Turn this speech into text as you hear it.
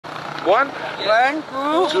One, 1,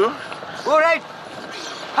 2. Go right.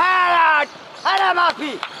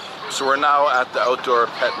 So we're now at the outdoor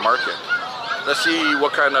pet market. Let's see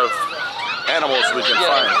what kind of animals we can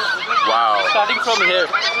find. Wow. Starting from here.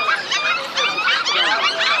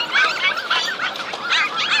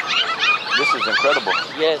 This is incredible.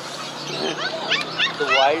 Yes. The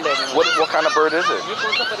wild animal. What kind of bird is it?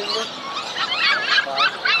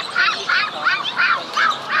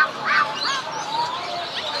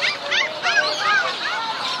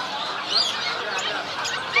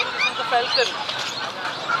 Falcon.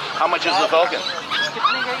 How much is the falcon?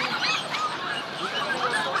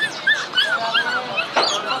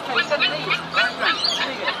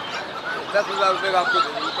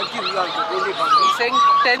 He's saying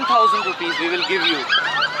 10,000 rupees we will give you.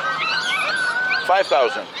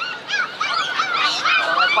 5,000.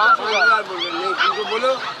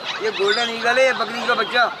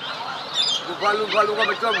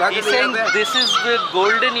 He's saying this is the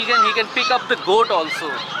golden eagle. He can pick up the goat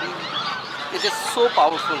also. It is so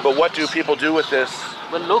powerful. But what do people do with this?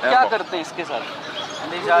 But लोग क्या करते हैं इसके साथ?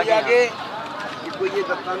 ले जाके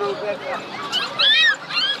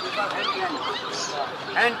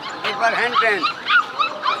hand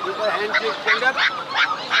stand up.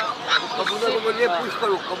 कबूतर को बोलिए पुश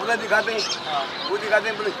करो. कबूतर दिखाते हैं. वो दिखाते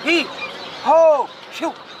हैं बोले ही हो शू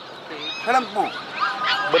खड़म्पू.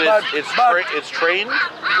 But it's trained?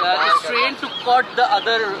 Yeah, it's trained to caught the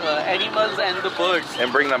other animals and the birds.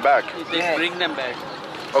 And bring them back? They bring them back.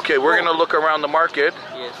 Okay, we're going to look around the market.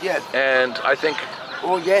 Yes. And I think...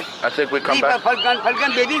 Oh, yes. I think we come back.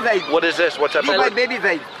 Falcon baby size. What is this? What type of bird? Baby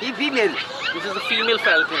size. He female. This is a female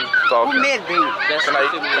falcon. Falcon. Male thing.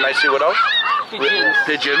 Can I see what else? Pigeons.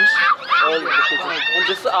 Pigeons. All the pigeons. And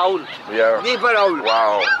this is owl. Yeah. Neighbor owl.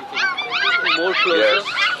 Wow. More closer. Yes.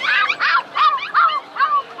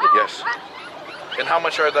 Yes. And how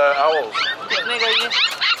much are the owls? कितने का ये?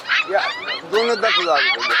 Yeah, दोनों 10,000.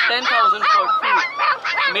 10,000 for two.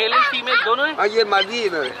 Male and female दोनों हैं? हाँ ये मादी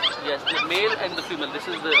है. Yes, the male and the female. This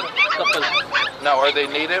is the couple. Now, are they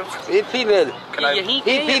native? He female. यहीं के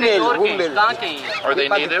He female. Female. कहाँ के हैं? Are they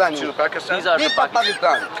native to Pakistan? These are the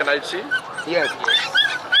Pakistan. Can I see? Yes.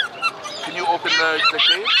 Can you open the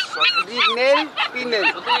cage? These male,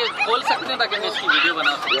 female. तो ये खोल सकते हैं ताकि मैं इसकी वीडियो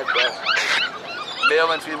बना सकूं. Yes.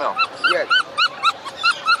 Male and female. Yes.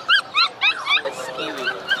 It's kiwi.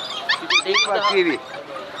 Kiwi.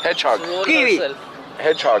 Hedgehog. Kiwi.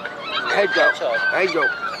 Hedgehog.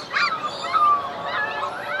 Hedgehog.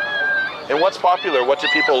 And what's popular? What do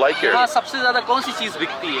people like here? हाँ सबसे ज़्यादा कौन सी चीज़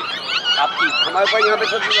बिकती है आपकी? हमारे पास यहाँ पे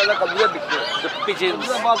सबसे ज़्यादा कबूतर बिकते हैं. The pigeons.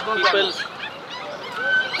 People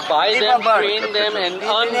buy them, train them, and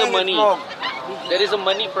earn the money. There is a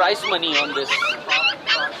price money on this.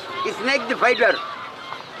 Snake the fighter.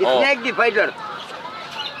 Snake the fighter.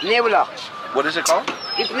 Nebula. What is it called?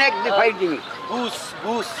 Snake the fighting. Goose.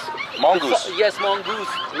 Mongoose. Yes, mongoose.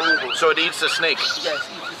 So it eats the snake. Yes, eats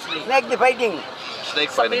the snake. Snake the fighting. Snake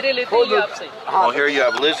fighting. सपेरे लेते हैं ये आपसे. Oh, here you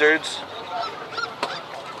have lizards.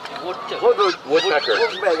 Woodpecker.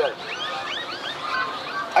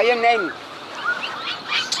 I am name.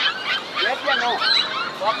 Yes or no?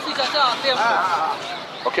 वापसी चाचा आते हैं हम.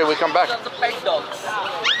 Okay, we come back. These are the pet dogs.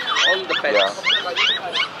 All the pets. Yeah.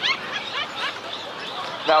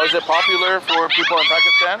 Now, is it popular for people in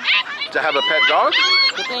Pakistan to have a pet dog?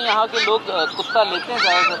 कहते हैं यहाँ के लोग कुत्ता लेते हैं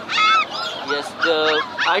ज़्यादातर. Yes,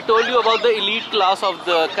 I told you about the elite class of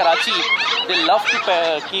the Karachi. They love to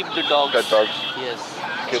keep the dogs. Pet dogs. Yes.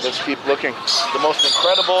 Okay, let's keep looking. The most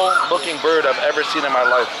incredible looking bird I've ever seen in my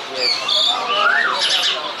life. Yes.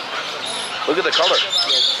 Look at the color.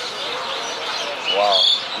 Yes. Wow.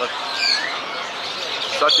 Look.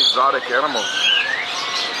 Such exotic animals.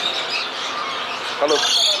 Hello.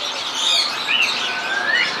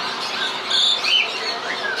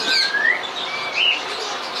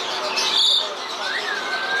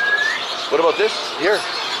 What about this? Here.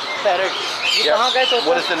 Parrot. ये Yeah. कहाँ गए तो?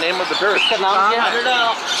 What is the name of the bird? इसका नाम क्या है?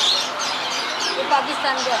 ये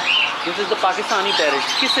पाकिस्तान का है. This is the Pakistani parrot.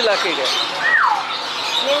 किस इलाके का?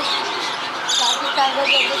 ये पाकिस्तान का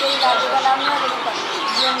जो कोई इलाके का नाम है.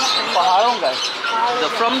 पहाड़ों का.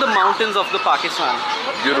 From the mountains of the Pakistan.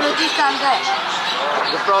 Beautiful. Balochistan का है.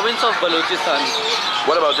 The province of Balochistan.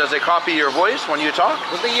 What about, does it copy your voice when you talk?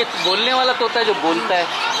 तो ये बोलने वाला तोता है जो बोलता है.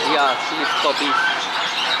 Yeah, it's copy.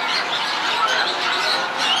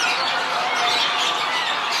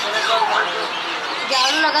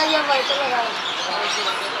 झाड़ू लगा या वाइपर लगा.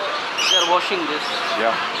 They are washing this.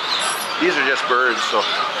 Yeah. These are just birds, so.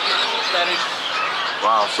 Parrot.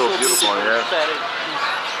 Wow, so beautiful, yeah. Parrot.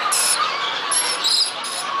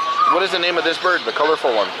 What is the name of this bird, the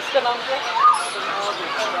colorful one? इसका नाम क्या है?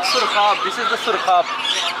 सुरखाब. This is the Surkhab.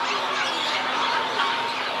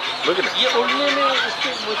 Look at it. ये उड़ने में इसकी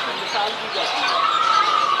मिसाल दी जाती है.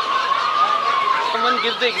 Someone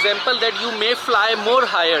gives the example that you may fly more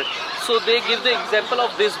higher. So they give the example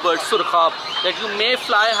of this bird, surkhab, that you may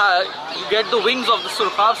fly high, you get the wings of the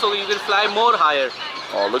surkhab, so you will fly more higher.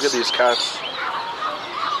 Oh, look at these cats.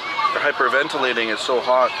 They're hyperventilating, it's so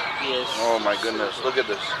hot. Yes. Oh my goodness, look at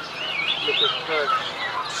this. Look at her.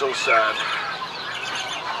 So sad.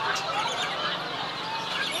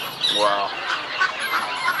 Wow.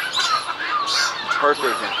 It's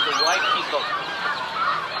heartbreaking. The white peacock.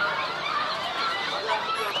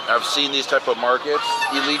 I've seen these type of markets,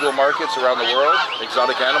 illegal markets around the world,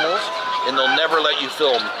 exotic animals, and they'll never let you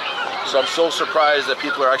film. So I'm so surprised that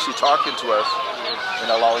people are actually talking to us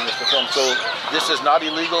and allowing us to film. So this is not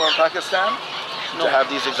illegal in Pakistan to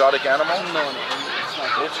have these exotic animals? No, it's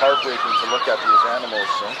not. It's heartbreaking to look at these animals.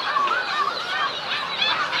 So.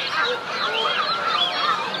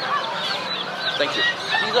 Thank you.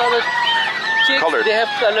 These are the chicks, Colored. they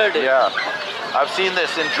have colored it. Yeah. I've seen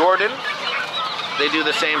this in Jordan. They do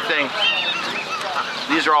the same thing.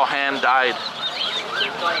 These are all hand dyed.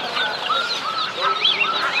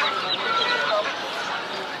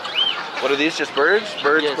 What are these? Just birds?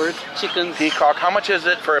 Birds, Yes. birds? Chickens. Peacock. How much is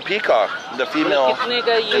it for a peacock? The female, कितने का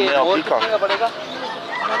the ये male और peacock. कितने का पड़ेगा?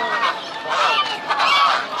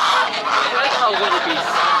 12,000 rupees.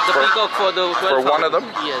 The peacock for the 12,000. one of them?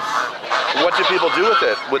 Yes. What do people do with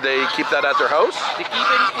it? Would they keep that at their house? They keep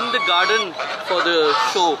it in the garden for the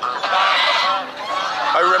show.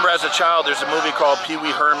 I remember as a child, there's a movie called Pee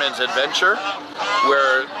Wee Herman's Adventure,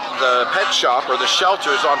 where the pet shop or the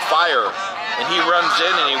shelter is on fire, and he runs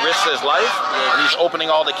in and he risks his life, and he's opening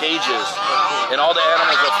all the cages, and all the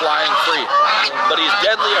animals are flying free. But he's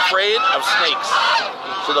deadly afraid of snakes.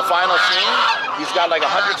 So the final scene, he's got like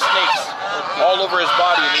 100 snakes all over his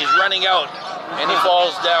body, and he's running out, and he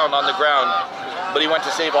falls down on the ground. But he went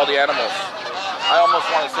to save all the animals. I almost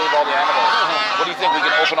want to save all the animals. What do you think? We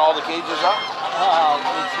can open all the cages up?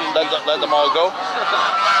 Let them all go? They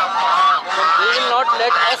will not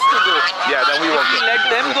let us to go. Yeah, then we won't If we go. let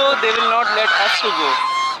them go, they will not let us to go.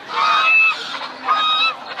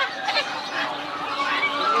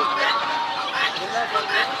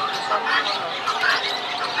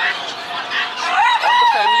 On the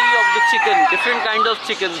family of the chicken, different kind of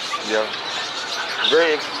chickens. Yeah.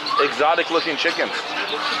 Very exotic looking chickens.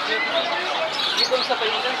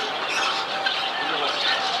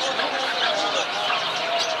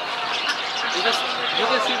 You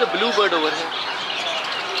can see the bluebird over here.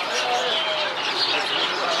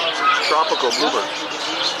 Tropical bluebird.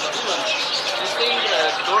 He's saying,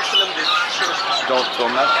 don't film this. Don't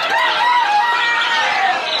film that.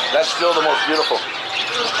 That's still the most beautiful.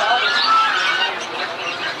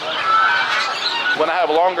 When I have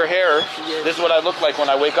longer hair, this is what I look like when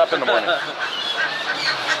I wake up in the morning.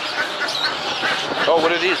 Oh,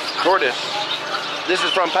 what are these? Tortoise. This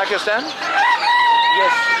is from Pakistan?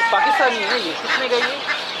 Yes, Pakistani है ये. कितने का ये?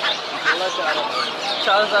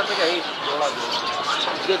 4,000 का ये.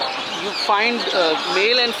 You find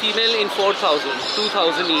male and female in 4,000,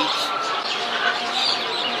 2,000 each.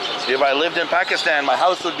 If I lived in Pakistan, my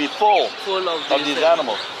house would be full of these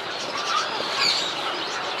animals.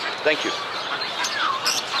 Thank you.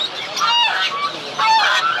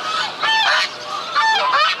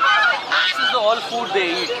 This is all food they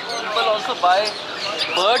eat. People also buy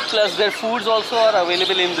bird plus their foods also are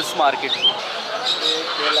available in this market.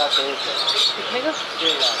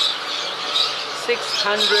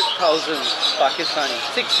 600,000 Pakistani.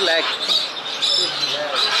 6 lakh.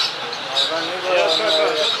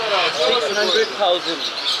 600,000.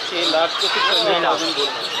 6 lakh to 600,000.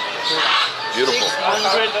 Beautiful.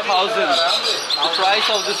 600,000. The price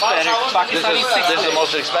of this parrot. Pakistani 6 This is the lakh.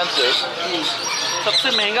 most expensive. सबसे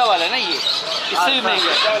महंगा वाला है ना ये, इससे भी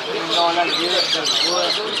महंगा है।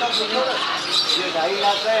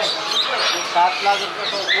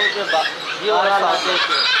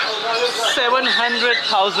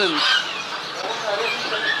 700,000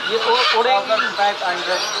 ये उड़ेंगे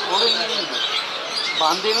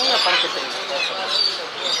बांधे में या पर के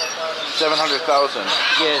 700,000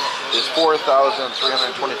 Yes. is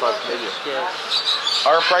 4,325 kg. Yes.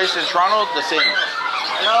 Our price in Toronto, the same.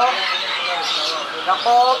 Hello.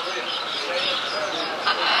 Jacob.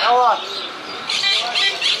 How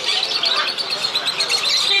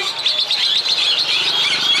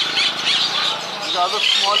These are the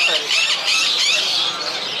small parrots.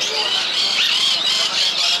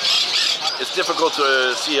 It's difficult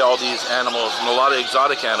to see all these animals and a lot of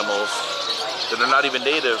exotic animals that are not even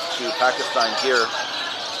native to Pakistan here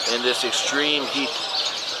in this extreme heat.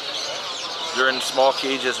 They're in small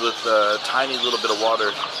cages with a tiny little bit of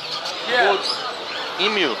water. Yeah.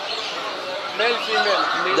 Emu. Male, female.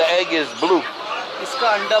 The egg is blue. इसका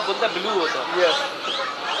अंडा बोलता blue होता है। Yes.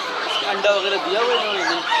 अंडा वगैरह दिया हुआ है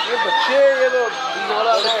इन्होंने। ये बच्चे ये तो These all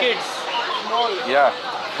are the kids. small. Yeah.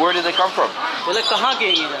 Where did they come from? बोले कहाँ के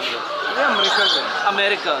हैं ये जानवर? ये अमेरिका के।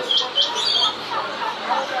 अमेरिका।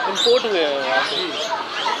 Import हुए हैं यहाँ से।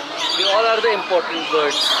 They all are the imported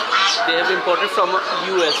birds. They have imported from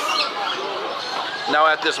US. Now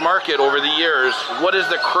at this market over the years, what is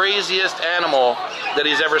the craziest animal that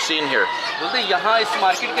he's ever seen here? बोलते हैं यहाँ इस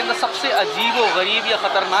market के अंदर सबसे अजीब और गरीब या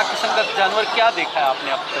खतरनाक किस्म का जानवर क्या देखा है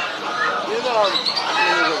आपने अब तक? ये तो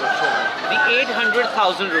The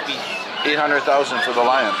 800,000 rupees. 800,000 for the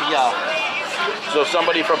lion. Yeah. So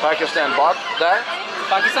somebody from Pakistan bought that?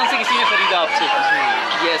 Pakistan से किसी ने खरीदा आपसे?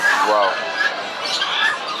 Yes. Wow.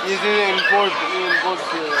 ये import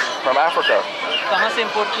From Africa. कहाँ से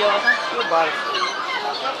import किया हुआ था? ये बाहर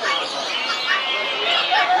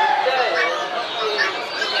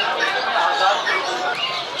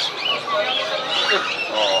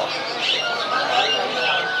Oh.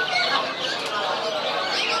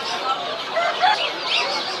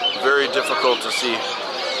 Very difficult to see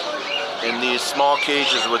in these small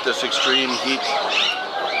cages with this extreme heat.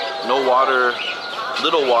 No water,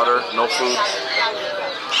 little water, no food.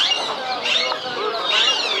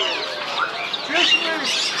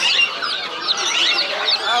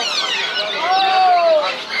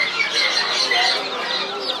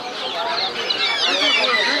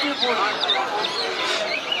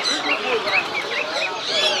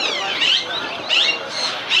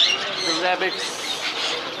 The rabbits.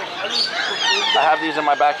 I have these in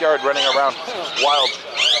my backyard running around, wild.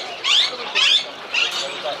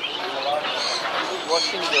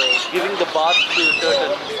 Watching giving the bath to the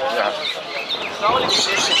turtle. Yeah.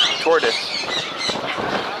 Tortoise.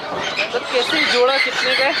 तो कैसे जोड़ा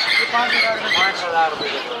कितने का है?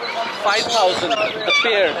 5,000 the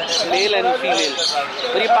pair, male and female.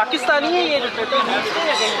 और ये पाकिस्तानी है ये जो turtle है?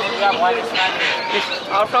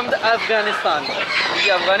 Are from the Afghanistan. ये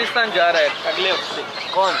अफगानिस्तान जा रहा है अगले हफ्ते.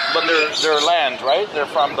 कौन? But they're land, right?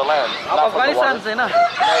 They're from the land. आप not from the Afghanistan water. से ना?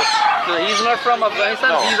 No, he's not from Afghanistan.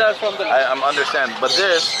 No. These are from the. I understand, but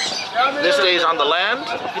this stays on the land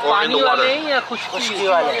or in पानी the वाले water. हैं या खुश्की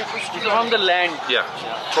वाले? These are from the land. Yeah,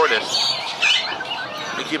 tortoise.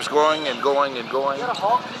 It keeps going and going and going.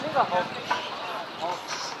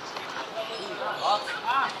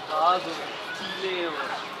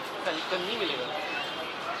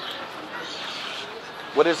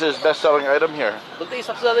 What is his best-selling item here? बोलते हैं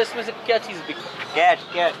सबसे ज़्यादा इसमें से क्या चीज़ बिकती Cat.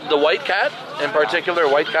 The white cat, in particular,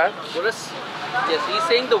 white cat. है? Yes, he's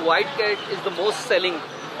saying the white cat is the most selling.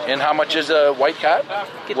 And how much is a white cat? What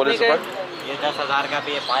कितने is का the है? price? ये 10,000 का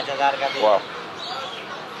भी है, 5,000 का भी है। Wow.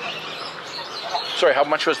 Sorry, how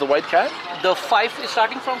much was the white cat? The five is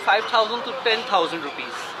starting from 5,000 to 10,000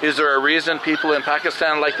 rupees. Is there a reason people in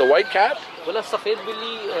Pakistan like the white cat? बोला सफ़ेद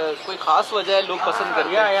बिल्ली कोई खास वजह है लोग पसंद करते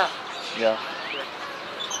हैं? Yeah.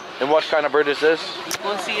 And what kind of bird is this?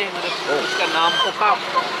 कौन सी है मतलब उसका नाम?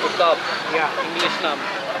 उकाब. English नाम.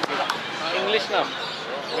 English नाम.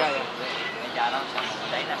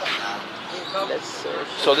 Let's search.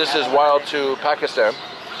 So this is wild to Pakistan.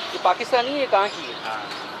 ये पाकिस्तानी है कहाँ की है?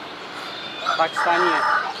 पाकिस्तानी है,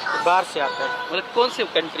 बाहर से आता है। मतलब कौन से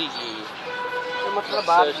कंट्री की है ये? मतलब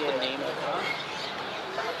बाहर Search से the है। name.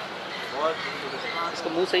 इसको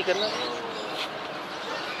मुंह सही करना।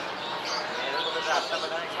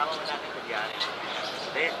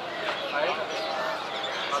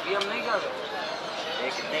 अभी हम नहीं कर रहे। ये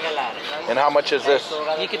कितने का ला रहे हैं? And how much is this?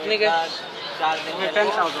 ये कितने का?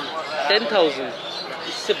 10,000। 10,000.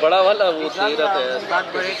 इससे बड़ा वाला वो दे रहा था यार. बात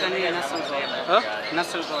बड़े का नहीं है, नस्ल को। हाँ?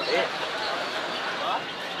 नस्ल को।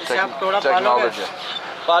 इसे आप थोड़ा पालोगे। Technology.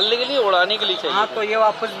 पालने के लिए उड़ाने के लिए चाहिए. हाँ तो ये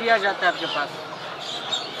वापस भी आ जाता है आपके पास।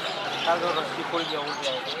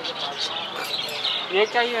 ये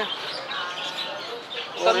चाहिए।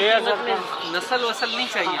 और ये नस्ल वसल नहीं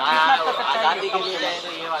चाहिए. आज़ादी के लिए जाए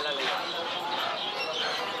तो ये वाला ले।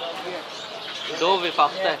 दो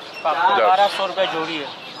विफाकता है. 1,200 रुपए जोड़ी है।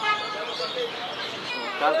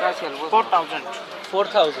 4,000।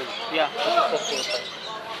 4,000. या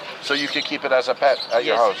So you can keep it as a pet at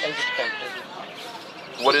your house. As it can.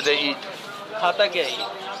 What do they eat? खाता क्या है ये?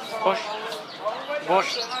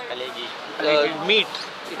 गोश्त। Meat.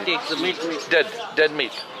 It takes the meat. Dead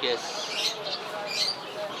meat. Yes.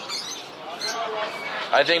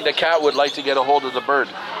 I think the cat would like to get a hold of the bird.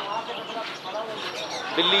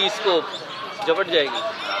 बिल्ली इसको झपट जाएगी.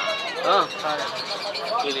 हाँ.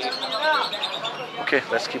 ये देखिए. Okay,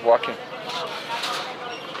 let's keep walking.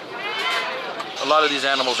 a lot of these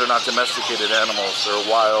animals are not domesticated animals. They're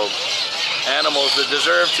wild animals that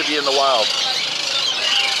deserve to be in the wild.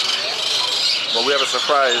 But we have a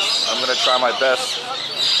surprise. I'm going to try my best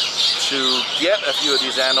to get a few of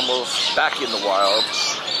these animals back in the wild.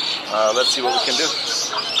 Let's see what we can do.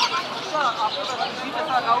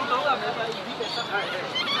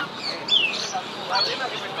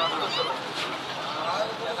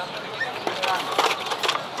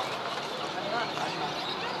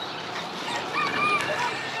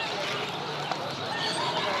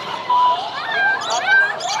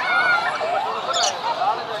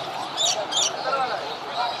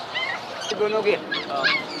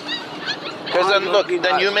 Because then look,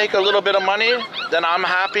 then you make a little bit of money, then I'm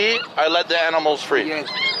happy, I let the animals free. Yes.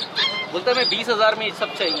 बोलता मैं 20,000 में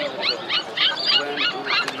सब चाहिए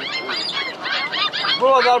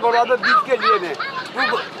 2,000 बोला तो 20 के लिए ने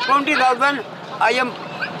 20,000 I am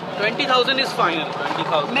 20,000 is fine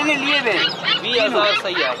 20,000 मैंने लिए थे 20,000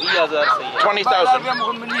 सही है 20,000 सही है 20,000.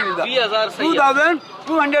 20,000 सही है 2,000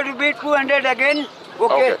 200 rupees 200 again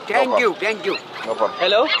okay thank you No problem.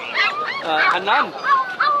 Hello Hannan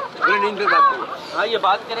हाँ ये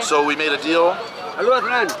बात करें So we made a deal. Hello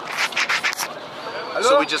Hasnain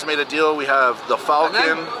So we just made a deal. We have the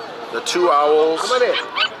falcon, the 2 owls.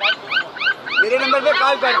 मेरे नंबर पे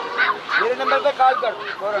कॉल कर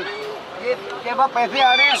फौरन ये के पास पैसे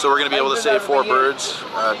आ रहे हैं So we're going to be able to save 4 birds.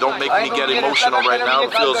 Don't make me get emotional right now.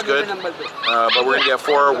 It feels good. But we're going to get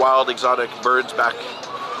 4 wild exotic birds back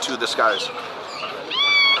to the skies.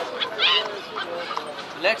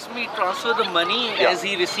 Let me transfer the money as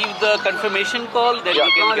he received the confirmation call, then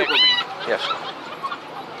we can get it. Yes.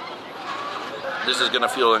 This is going to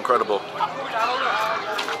feel incredible.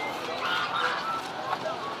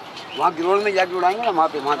 वहाँ गिरोल में जाके उड़ाएंगे ना वहाँ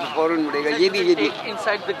पे फौरन मिलेगा ये भी Take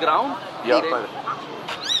inside the ground. Yeah.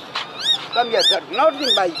 कम या sir not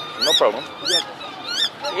in bike No problem.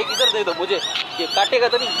 एक इधर दे दो मुझे ये काटेगा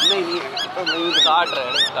तो नहीं नहीं काट रहे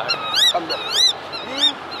हैं कम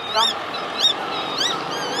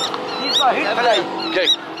hit फलाई Okay.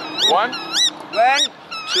 1,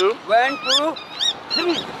 2. 1 2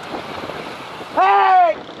 3 hey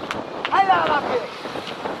I love it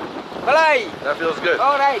fly That feels good.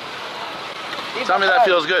 all right Tell me that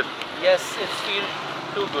feels good. Yes, it feels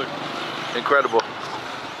too good. Incredible.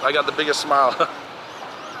 I got the biggest smile.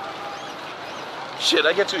 Shit,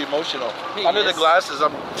 I get too emotional. Under the glasses,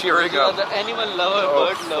 I'm tearing You are up. the animal lover,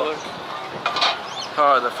 bird lover.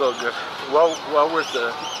 Oh, that felt good. Well worth the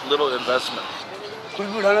little investment. कुछ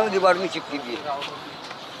भी उठाना तो दीवार में चिपकी भी है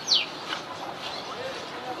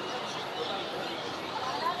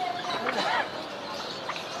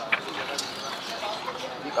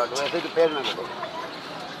काटो ऐसे तो पैर ना कटो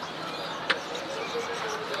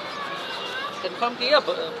कंफर्म किया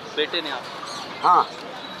बेटे ने आप हाँ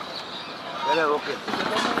चलो ओके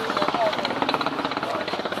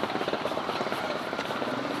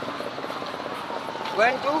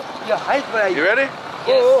 1 2 या हाइट पर आई You ready?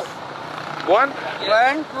 Yes. 1,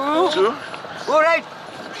 1 2 2. Go right.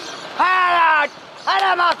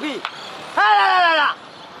 Hala mafi. Hala.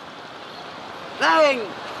 Flying.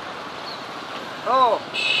 Oh,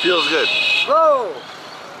 Feels good. go.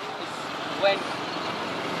 When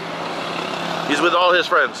He's with all his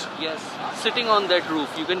friends. yes, sitting on that roof,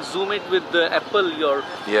 you can zoom it with the Apple your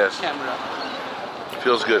Yes. camera.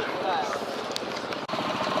 Feels good.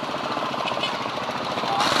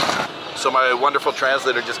 So my wonderful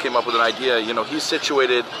translator just came up with an idea. You know, he's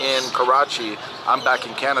situated in Karachi. I'm back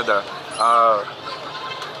in Canada.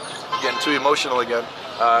 Getting too emotional again.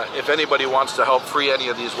 If anybody wants to help free any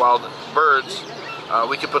of these wild birds,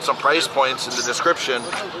 we can put some price points in the description.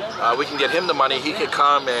 We can get him the money. He could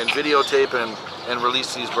come and videotape and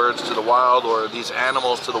release these birds to the wild, or these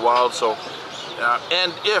animals to the wild. So,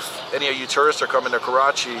 and if any of you tourists are coming to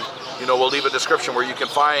Karachi, you know, we'll leave a description where you can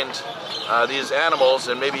find these animals,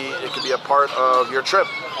 and maybe it could be a part of your trip.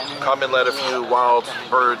 Come and let a few wild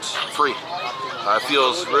birds free. It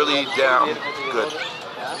feels really damn good.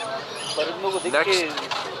 Next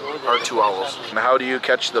are 2 owls. And how do you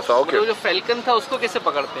catch the तो falcon? जो falcon था उसको कैसे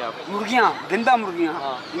पकड़ते हैं आप मुर्गियाँ जिंदा मुर्गियाँ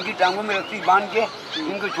इनकी टांगों में रस्सी बांध के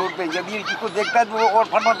इनको छोड़ पे जब ये इसको देखता है तो वो और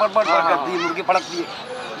फट करती है मुर्गी पड़कती है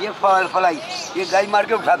ये फलाई ये गाय मार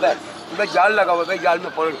के उठाता है बस जाल लगा हुआ है जाल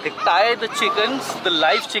में पकड़ they tie the chickens the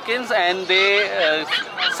live chickens and they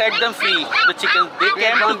set them free the chickens they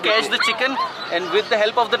came to catch the chicken and with the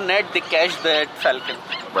help of the net they catch that falcon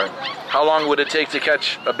Right. How long would it take to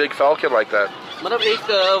catch a big falcon like that? मतलब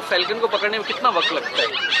एक falcon को पकड़ने में कितना वक्त लगता है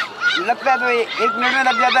लगता है तो 1 मिनट में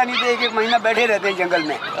लग जाता नहीं तो 1 महीना बैठे रहते हैं जंगल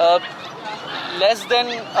में less than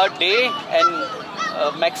a day and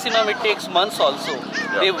maximum it takes months also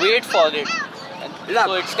they wait for it Luck.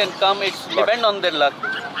 So it can come, it's depend on their luck.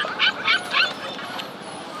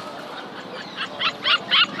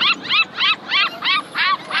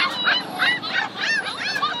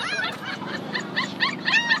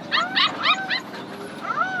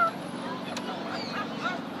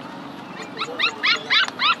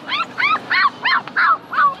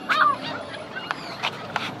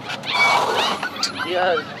 They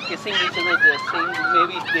are kissing each other, they're saying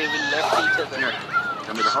maybe they will left each other. Here,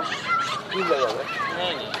 come to the house. ठीक लगा हुआ है।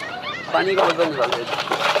 नहीं नहीं पानी का बोतल निकाल दे।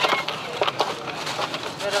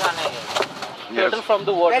 Total from the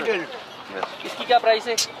water. Kettle. Yes. इसकी क्या प्राइस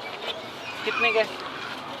है? कितने का?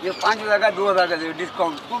 ये 5,000 का 2,000 का दे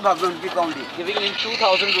discount 2,000 discount the. Giving in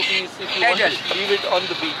 2,000 rupees if you want to leave it on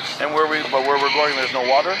the beach. And where we're going, there's no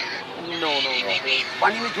water. No.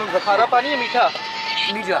 पानी में छोड़ सकते खारा पानी है मीठा?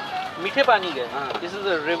 मीठा। मीठे पानी का। हाँ। This is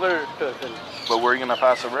a river turtle. But we're gonna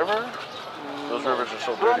pass a river. Those rivers are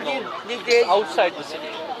so dirty. Outside the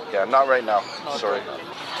city. Yeah, not right now. Sorry.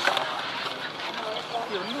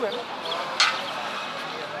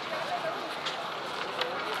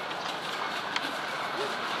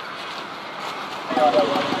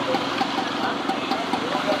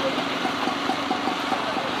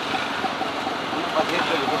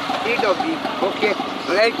 Eat of the okay,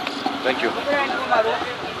 right? Thank you.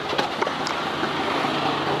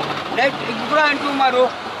 Right, Ibra and tomorrow.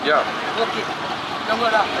 Yeah. Okay.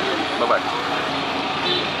 Tomorrow. Bye-bye.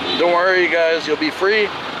 Don't worry, guys. You'll be free.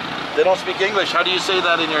 They don't speak English. How do you say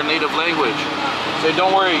that in your native language? Say,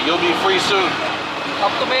 don't worry. You'll be free soon.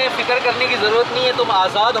 अब तुम्हें फिक्र करने की जरूरत नहीं है, तुम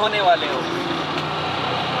आजाद होने वाले हो।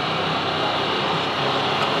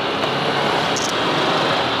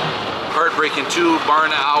 Heartbreaking, 2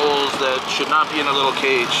 barn owls that should not be in a little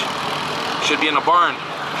cage. Should be in a barn.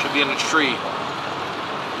 Should be in a tree.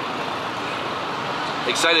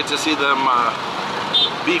 Excited to see them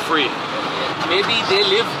be free. Maybe they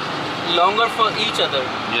live longer for each other.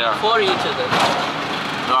 Yeah. For each other.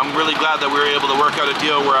 No, I'm really glad that we were able to work out a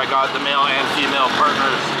deal where I got the male and female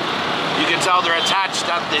partners. You can tell they're attached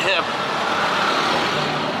at the hip.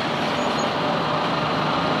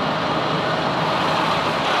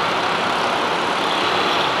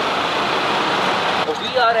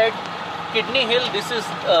 We are at Kidney Hill. This is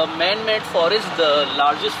a man-made forest, the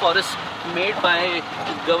largest forest made by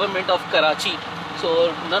the government of Karachi.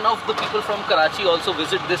 So none of the people from Karachi also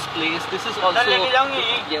visit this place. This is also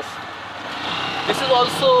yes. This is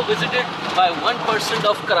also visited by 1%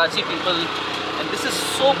 of Karachi people, and this is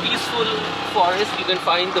so peaceful forest. You can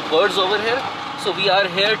find the birds over here. So we are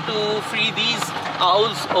here to free these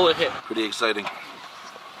owls over here. Pretty exciting.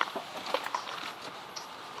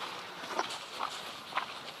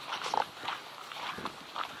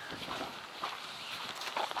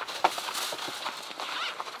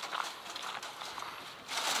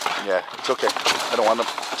 Yeah, it's okay. I don't want them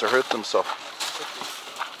to hurt themselves.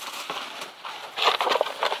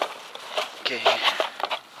 Okay.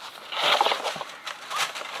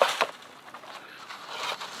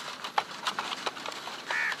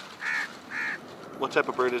 What type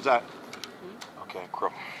of bird is that? Okay,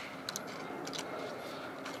 crow.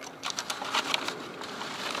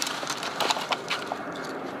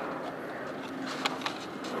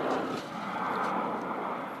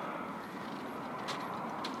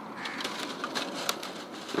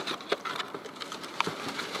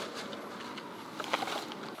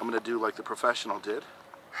 I'm going to do like the professional did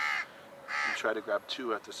and try to grab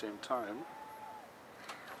 2 at the same time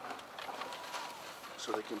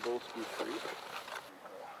so they can both be free.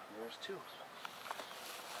 There's 2.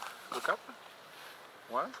 Look up.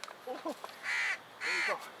 1. Oh, there you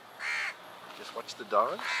go. Just watch the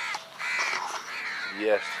dogs.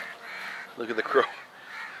 Yes. Look at the crow.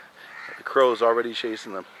 The crow's already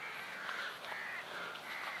chasing them.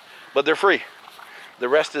 But they're free. The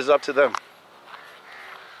rest is up to them.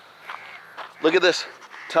 Look at this.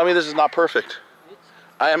 Tell me this is not perfect.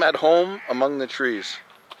 I am at home among the trees.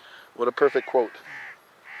 What a perfect quote.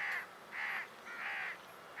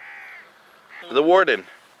 The warden.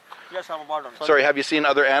 Yes, I'm a warden. Sorry, have you seen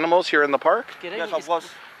other animals here in the park? Yes, of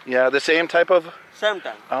course. Yeah, the same type of Same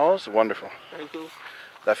time. owls? Wonderful. Thank you.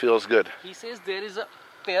 That feels good. He says there is a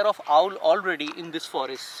pair of owl already in this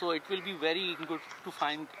forest, so it will be very good to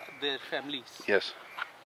find their families. Yes.